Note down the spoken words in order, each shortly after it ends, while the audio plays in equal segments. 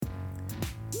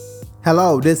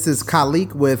Hello, this is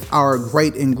Khalik with our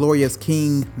Great and Glorious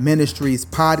King Ministries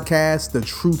podcast, The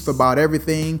Truth About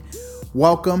Everything.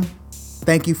 Welcome.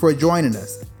 Thank you for joining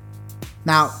us.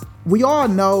 Now, we all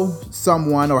know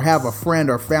someone or have a friend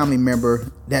or family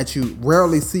member that you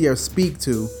rarely see or speak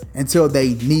to until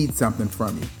they need something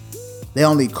from you. They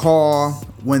only call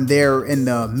when they're in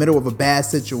the middle of a bad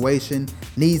situation,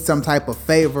 need some type of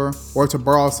favor, or to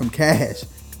borrow some cash.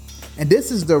 And this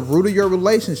is the root of your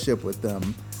relationship with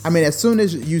them. I mean, as soon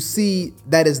as you see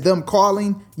that it's them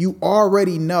calling, you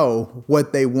already know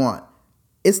what they want.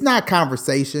 It's not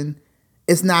conversation.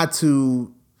 It's not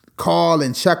to call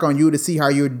and check on you to see how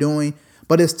you're doing,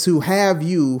 but it's to have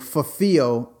you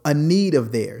fulfill a need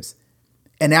of theirs.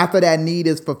 And after that need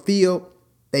is fulfilled,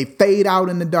 they fade out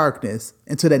in the darkness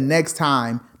until the next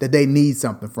time that they need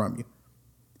something from you.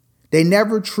 They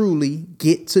never truly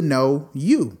get to know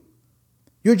you.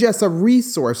 You're just a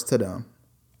resource to them.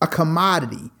 A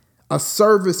commodity, a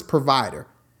service provider.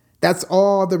 That's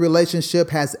all the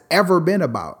relationship has ever been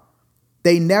about.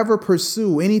 They never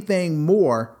pursue anything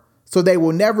more, so they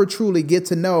will never truly get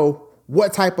to know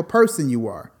what type of person you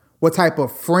are, what type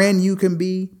of friend you can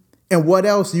be, and what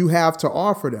else you have to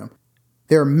offer them.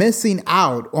 They're missing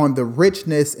out on the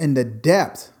richness and the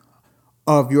depth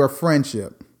of your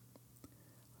friendship.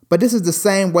 But this is the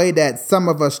same way that some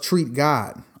of us treat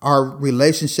God. Our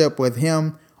relationship with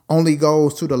Him only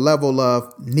goes to the level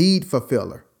of need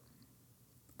fulfiller.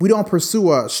 We don't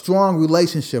pursue a strong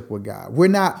relationship with God. We're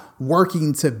not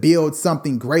working to build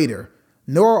something greater,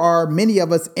 nor are many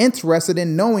of us interested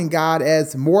in knowing God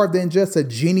as more than just a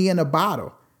genie in a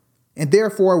bottle. And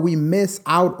therefore, we miss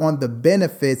out on the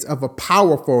benefits of a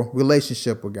powerful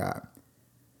relationship with God.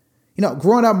 You know,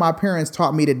 growing up, my parents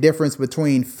taught me the difference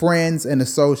between friends and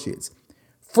associates.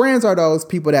 Friends are those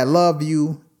people that love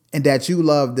you and that you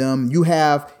love them. You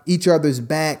have each other's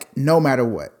back no matter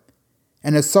what.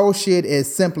 An associate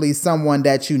is simply someone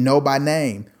that you know by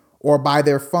name or by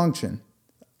their function,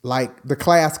 like the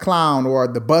class clown or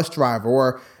the bus driver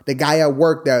or the guy at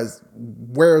work that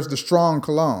wears the strong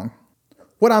cologne.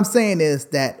 What I'm saying is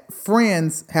that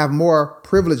friends have more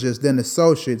privileges than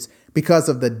associates because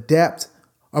of the depth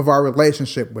of our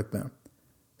relationship with them.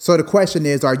 So the question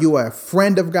is, are you a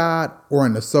friend of God or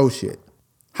an associate?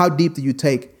 How deep do you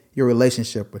take your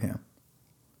relationship with Him?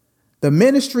 The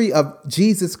ministry of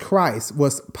Jesus Christ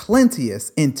was plenteous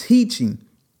in teaching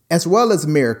as well as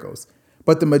miracles,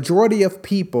 but the majority of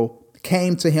people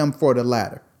came to Him for the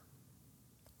latter,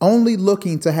 only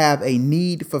looking to have a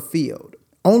need fulfilled,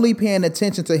 only paying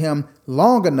attention to Him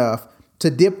long enough to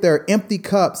dip their empty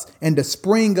cups in the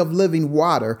spring of living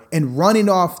water and running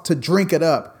off to drink it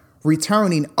up,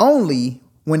 returning only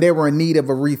when they were in need of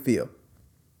a refill.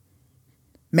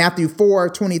 Matthew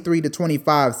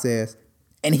 4:23-25 says,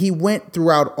 "And He went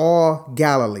throughout all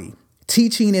Galilee,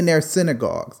 teaching in their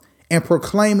synagogues and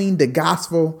proclaiming the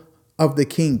gospel of the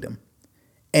kingdom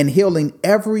and healing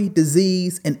every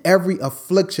disease and every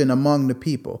affliction among the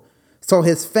people. So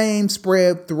His fame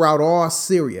spread throughout all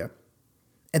Syria.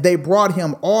 And they brought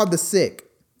Him all the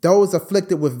sick, those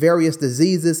afflicted with various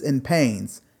diseases and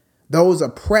pains, those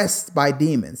oppressed by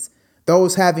demons,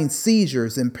 those having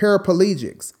seizures and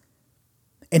paraplegics,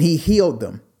 and He healed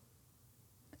them.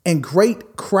 And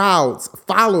great crowds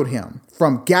followed Him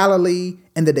from Galilee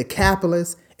and the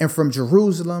Decapolis and from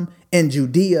Jerusalem and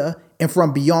Judea and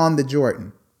from beyond the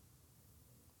Jordan."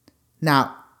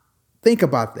 Now, think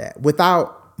about that.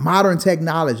 Without modern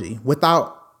technology,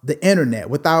 without the internet,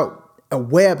 without a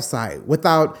website,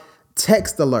 without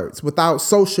text alerts, without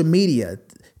social media,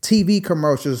 TV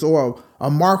commercials, or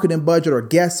a marketing budget or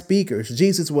guest speakers,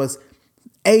 Jesus was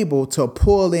able to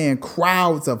pull in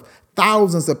crowds of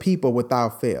thousands of people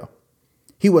without fail.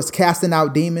 He was casting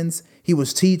out demons. He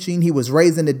was teaching. He was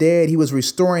raising the dead. He was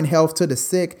restoring health to the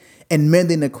sick and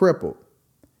mending the crippled.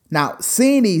 Now,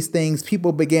 seeing these things,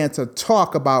 people began to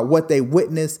talk about what they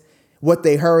witnessed, what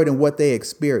they heard, and what they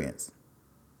experienced.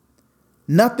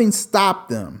 Nothing stopped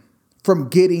them from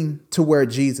getting to where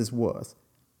Jesus was.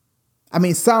 I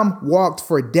mean, some walked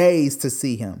for days to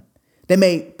see Him. They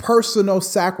made personal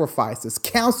sacrifices,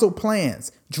 canceled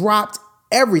plans, dropped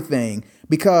everything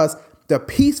because the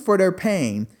peace for their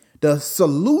pain, the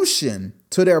solution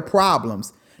to their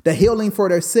problems, the healing for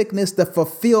their sickness, the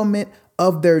fulfillment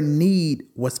of their need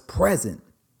was present.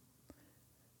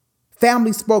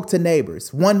 Family spoke to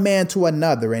neighbors, one man to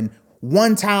another, and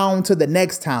one town to the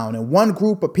next town, and one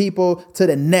group of people to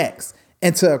the next,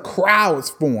 until crowds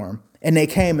formed and they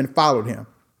came and followed Him.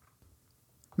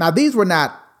 Now, these were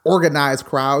not organized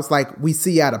crowds like we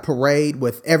see at a parade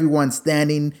with everyone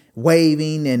standing,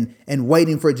 waving and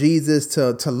waiting for Jesus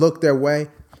to look their way.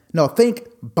 No, think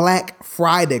Black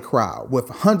Friday crowd with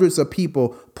hundreds of people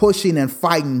pushing and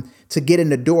fighting to get in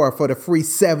the door for the free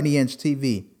 70-inch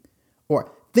TV.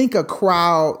 Or think of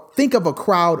a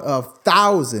crowd of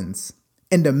thousands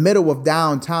in the middle of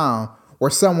downtown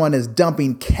where someone is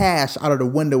dumping cash out of the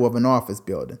window of an office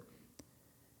building.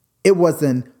 It was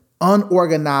an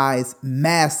unorganized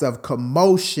mass of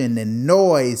commotion and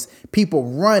noise,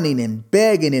 people running and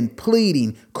begging and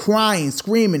pleading, crying,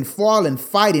 screaming, falling,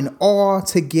 fighting, all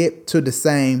to get to the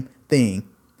same thing,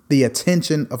 the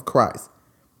attention of Christ.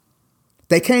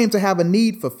 They came to have a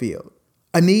need fulfilled,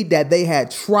 a need that they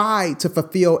had tried to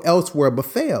fulfill elsewhere but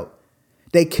failed.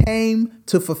 They came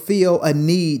to fulfill a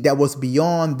need that was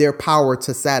beyond their power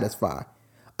to satisfy,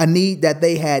 a need that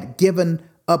they had given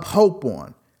up hope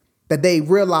on, that they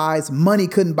realized money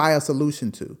couldn't buy a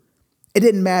solution to. It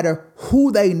didn't matter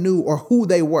who they knew or who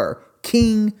they were,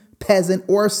 king, peasant,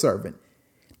 or servant.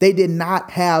 They did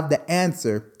not have the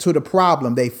answer to the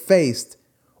problem they faced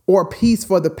or peace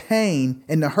for the pain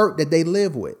and the hurt that they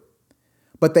live with.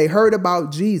 But they heard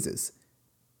about Jesus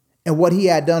and what he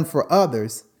had done for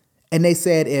others. And they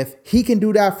said, if he can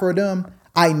do that for them,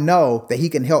 I know that he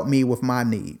can help me with my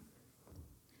need.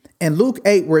 In Luke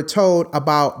 8, we're told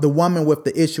about the woman with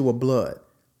the issue of blood.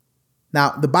 Now,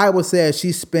 the Bible says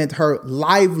she spent her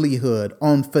livelihood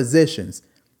on physicians.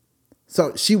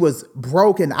 So she was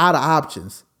broken out of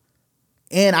options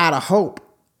and out of hope.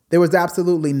 There was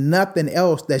absolutely nothing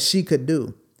else that she could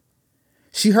do.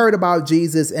 She heard about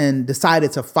Jesus and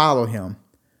decided to follow him,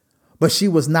 but she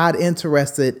was not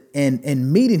interested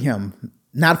in meeting him,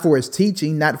 not for his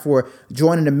teaching, not for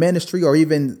joining the ministry or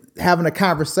even having a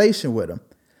conversation with him.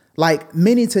 Like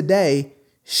many today,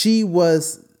 she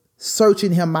was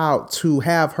searching him out to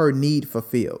have her need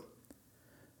fulfilled.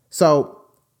 So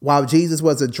while Jesus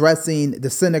was addressing the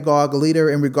synagogue leader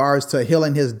in regards to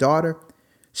healing his daughter,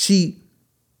 she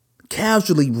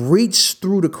casually reached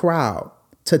through the crowd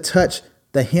to touch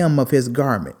the hem of his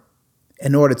garment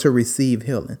in order to receive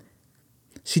healing.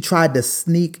 She tried to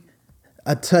sneak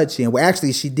a touch in. Well,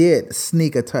 actually, she did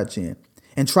sneak a touch in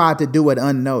and tried to do it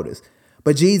unnoticed.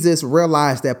 But Jesus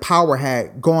realized that power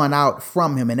had gone out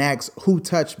from him and asked, "Who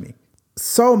touched me?"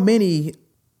 So many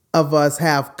of us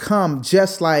have come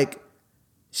just like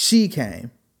she came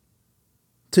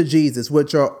to Jesus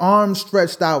with your arms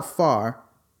stretched out far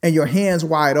and your hands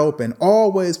wide open,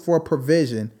 always for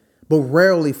provision, but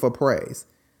rarely for praise.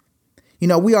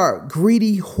 We are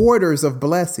greedy hoarders of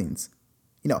blessings.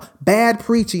 Bad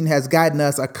preaching has gotten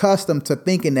us accustomed to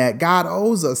thinking that God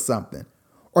owes us something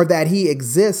or that he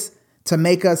exists to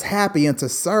make us happy and to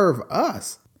serve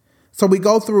us. So we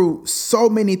go through so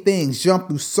many things, jump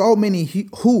through so many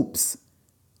hoops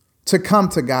to come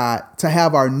to God, to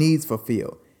have our needs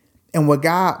fulfilled. And when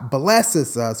God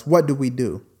blesses us, what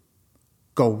do?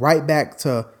 Go right back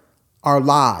to our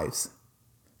lives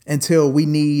until we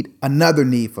need another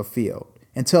need fulfilled,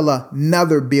 until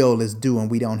another bill is due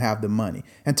and we don't have the money,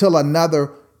 until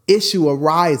another issue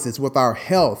arises with our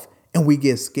health and we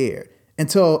get scared,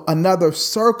 until another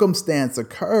circumstance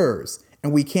occurs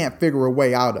and we can't figure a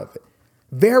way out of it.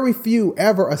 Very few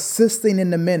ever assisting in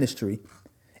the ministry,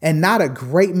 and not a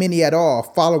great many at all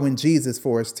following Jesus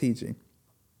for his teaching.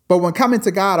 But when coming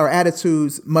to God, our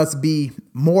attitudes must be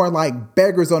more like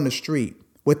beggars on the street,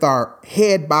 with our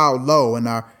head bowed low and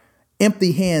our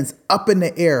empty hands up in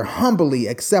the air, humbly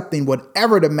accepting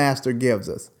whatever the master gives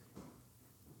us.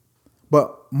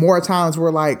 But more times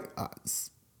we're like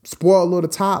spoiled little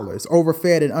toddlers,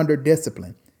 overfed and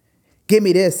under-disciplined. Give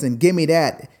me this and give me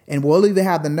that. And we'll even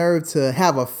have the nerve to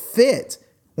have a fit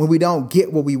when we don't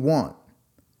get what we want,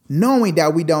 knowing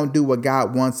that we don't do what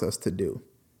God wants us to do.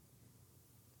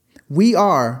 We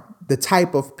are the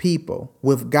type of people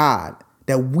with God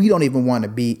that we don't even want to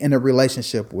be in a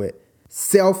relationship with,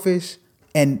 selfish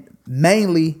and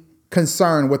mainly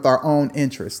concerned with our own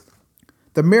interests.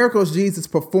 The miracles Jesus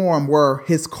performed were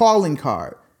his calling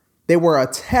card. They were a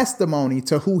testimony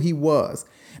to who he was.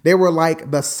 They were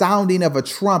like the sounding of a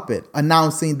trumpet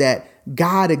announcing that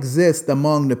God exists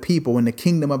among the people and the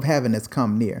kingdom of heaven has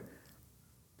come near.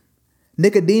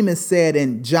 Nicodemus said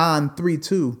in John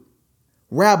 3:2,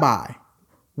 "Rabbi,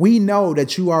 we know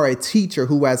that you are a teacher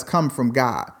who has come from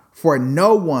God, for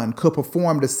no one could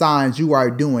perform the signs you are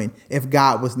doing if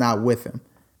God was not with him."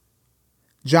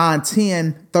 John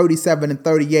 10:37 and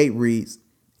 38 reads,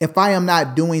 "If I am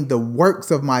not doing the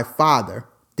works of my Father,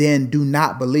 then do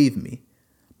not believe me.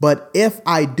 But if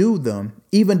I do them,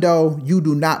 even though you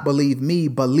do not believe me,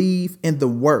 believe in the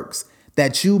works,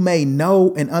 that you may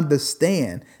know and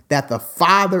understand that the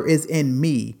Father is in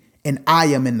me and I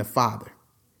am in the Father."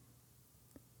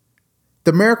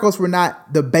 The miracles were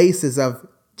not the basis of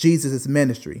Jesus'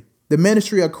 ministry. The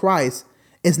ministry of Christ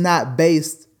is not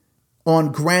based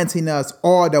on granting us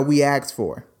all that we ask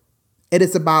for. It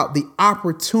is about the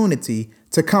opportunity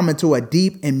to come into a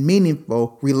deep and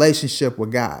meaningful relationship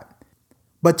with God.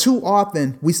 But too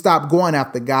often we stop going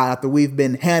after God after we've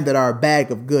been handed our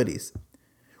bag of goodies.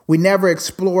 We never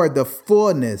explore the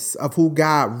fullness of who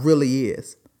God really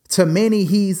is. To many,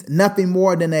 he's nothing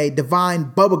more than a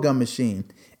divine bubblegum machine,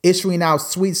 issuing out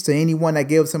sweets to anyone that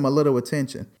gives him a little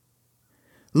attention.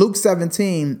 Luke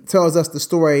 17 tells us the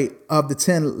story of the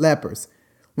 10 lepers.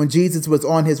 When Jesus was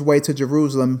on his way to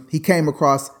Jerusalem, he came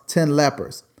across 10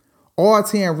 lepers. All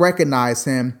 10 recognized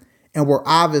him and were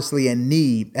obviously in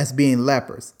need as being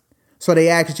lepers. So they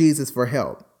asked Jesus for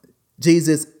help.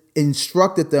 Jesus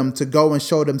instructed them to go and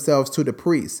show themselves to the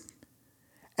priest.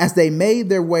 As they made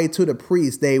their way to the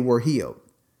priest, they were healed.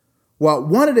 Well,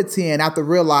 one of the 10, after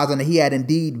realizing that he had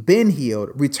indeed been healed,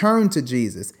 returned to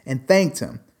Jesus and thanked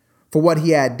him for what he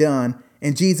had done.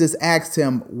 And Jesus asked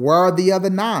him, "Where are the other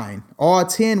 9? All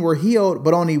 10 were healed,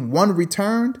 but only one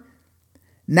returned."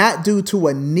 Not due to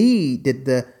a need did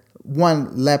the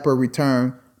one leper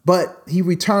return, but he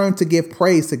returned to give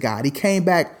praise to God. He came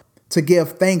back to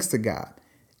give thanks to God.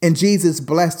 And Jesus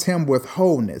blessed him with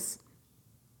wholeness.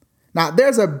 Now,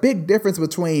 there's a big difference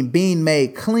between being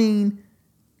made clean,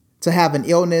 to have an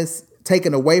illness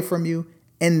taken away from you,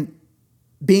 and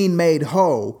being made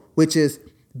whole, which is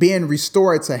being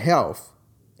restored to health.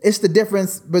 It's the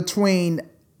difference between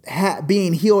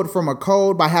being healed from a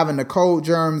cold by having the cold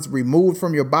germs removed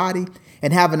from your body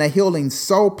and having a healing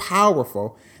so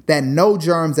powerful that no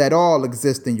germs at all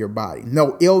exist in your body.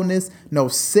 No illness, no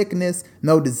sickness,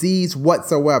 no disease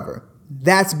whatsoever.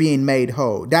 That's being made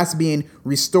whole. That's being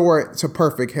restored to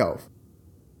perfect health.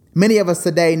 Many of us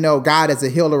today know God as a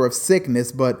healer of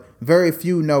sickness, but very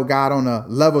few know God on a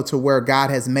level to where God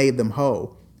has made them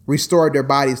whole, restored their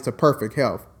bodies to perfect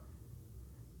health.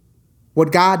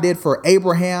 What God did for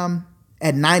Abraham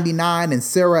at 99 and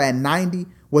Sarah at 90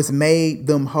 was made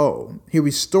them whole. He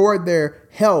restored their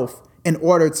health in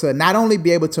order to not only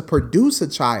be able to produce a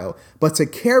child, but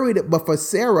for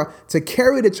Sarah to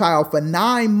carry the child for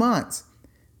 9 months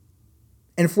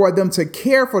and for them to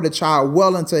care for the child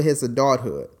well into his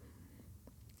adulthood.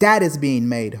 That is being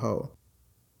made whole.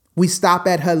 We stop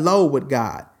at hello with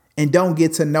God and don't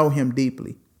get to know him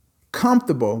deeply,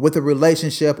 comfortable with a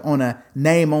relationship on a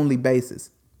name-only basis.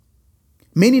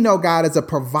 Many know God as a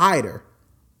provider,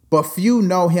 but few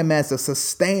know him as a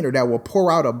sustainer that will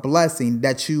pour out a blessing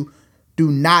that you do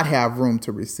not have room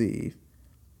to receive,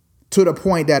 to the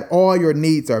point that all your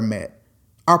needs are met.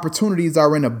 Opportunities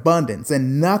are in abundance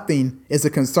and nothing is a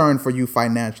concern for you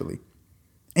financially.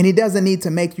 And he doesn't need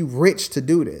to make you rich to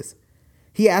do this.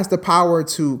 He has the power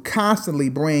to constantly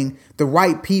bring the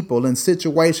right people and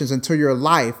situations into your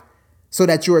life so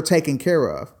that you are taken care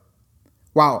of.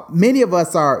 While many of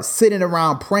us are sitting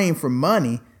around praying for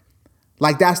money,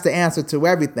 like that's the answer to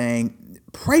everything,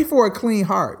 pray for a clean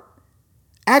heart.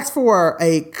 Ask for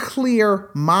a clear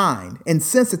mind and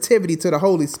sensitivity to the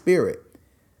Holy Spirit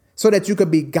so that you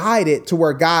could be guided to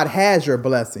where God has your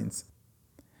blessings.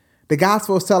 The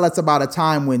Gospels tell us about a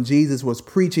time when Jesus was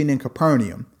preaching in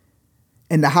Capernaum,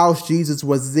 and the house Jesus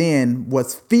was in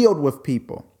was filled with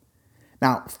people.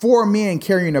 Now, 4 men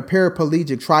carrying a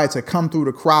paraplegic tried to come through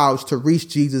the crowds to reach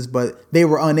Jesus, but they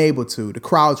were unable to. The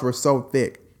crowds were so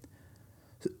thick.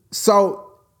 So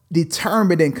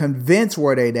determined and convinced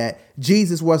were they that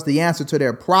Jesus was the answer to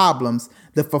their problems,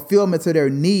 the fulfillment to their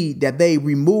need, that they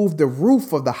removed the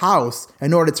roof of the house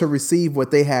in order to receive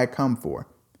what they had come for.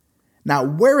 Now,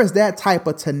 where is that type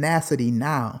of tenacity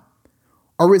now?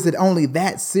 Or is it only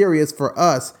that serious for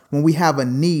us when we have a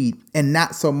need and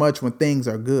not so much when things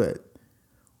are good?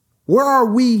 Where are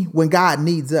we when God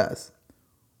needs us?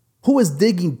 Who is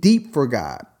digging deep for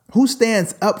God? Who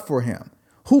stands up for him?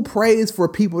 Who prays for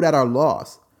people that are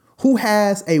lost? Who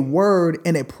has a word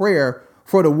and a prayer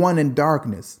for the one in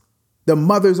darkness? The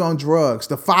mothers on drugs,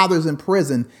 the fathers in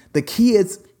prison, the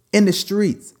kids in the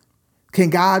streets.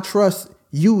 Can God trust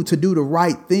you to do the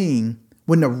right thing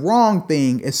when the wrong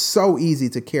thing is so easy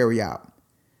to carry out?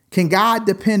 Can God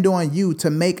depend on you to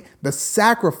make the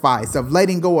sacrifice of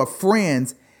letting go of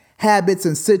friends, habits,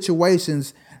 and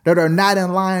situations that are not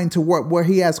in line to where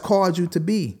he has called you to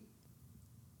be?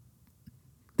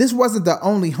 This wasn't the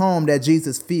only home that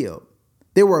Jesus filled.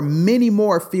 There were many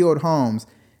more filled homes,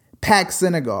 packed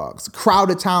synagogues,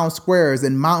 crowded town squares,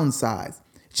 and mountainsides.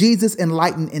 Jesus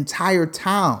enlightened entire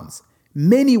towns.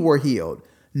 Many were healed.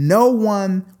 No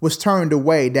one was turned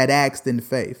away that asked in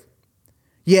faith.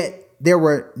 Yet there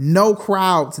were no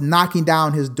crowds knocking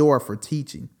down his door for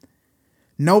teaching.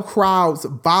 No crowds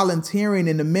volunteering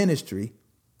in the ministry.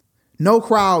 No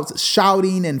crowds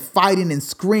shouting and fighting and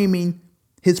screaming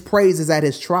his praises at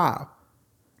his trial.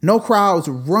 No crowds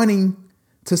running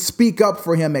to speak up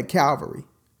for him at Calvary.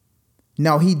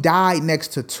 No, he died next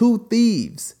to two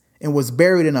thieves and was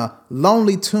buried in a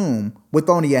lonely tomb with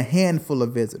only a handful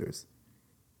of visitors.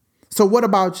 So what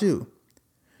about you?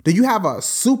 Do you have a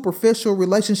superficial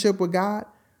relationship with God?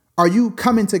 Are you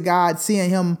coming to God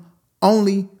seeing him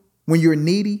only when you're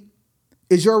needy?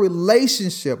 Is your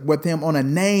relationship with him on a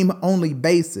name-only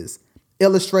basis,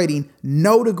 illustrating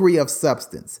no degree of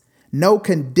substance, no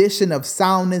condition of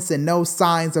soundness, and no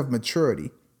signs of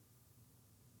maturity?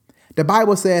 The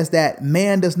Bible says that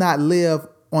man does not live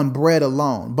on bread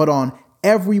alone, but on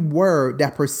every word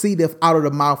that proceedeth out of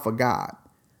the mouth of God.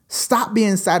 Stop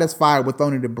being satisfied with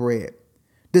only the bread.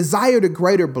 Desire the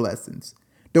greater blessings.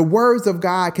 The words of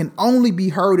God can only be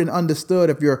heard and understood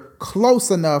if you're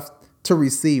close enough to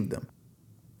receive them.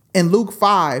 In Luke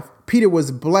 5, Peter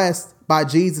was blessed by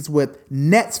Jesus with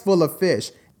nets full of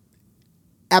fish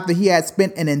after he had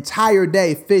spent an entire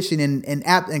day fishing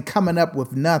and coming up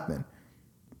with nothing.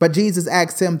 But Jesus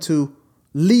asked him to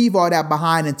leave all that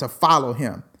behind and to follow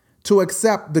him, to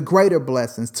accept the greater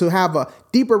blessings, to have a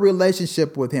deeper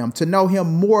relationship with him, to know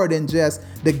him more than just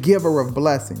the giver of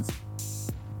blessings.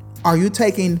 Are you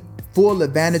taking full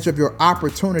advantage of your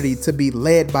opportunity to be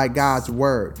led by God's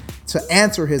word, to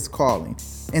answer his calling,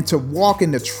 and to walk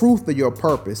in the truth of your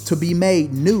purpose, to be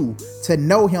made new, to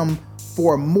know him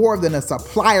for more than a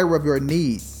supplier of your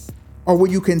needs? Or will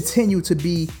you continue to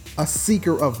be a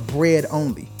seeker of bread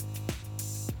only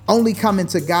coming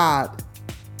to God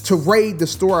to raid the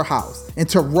storehouse and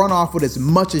to run off with as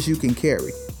much as you can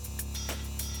carry?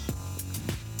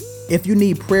 If you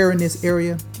need prayer in this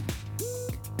area,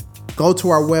 go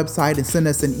to our website and send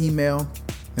us an email,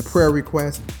 a prayer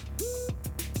request.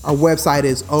 Our website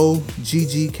is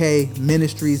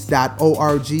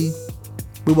oggkministries.org.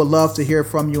 We would love to hear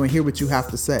from you and hear what you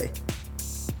have to say.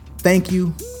 Thank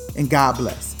you, and God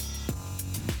bless.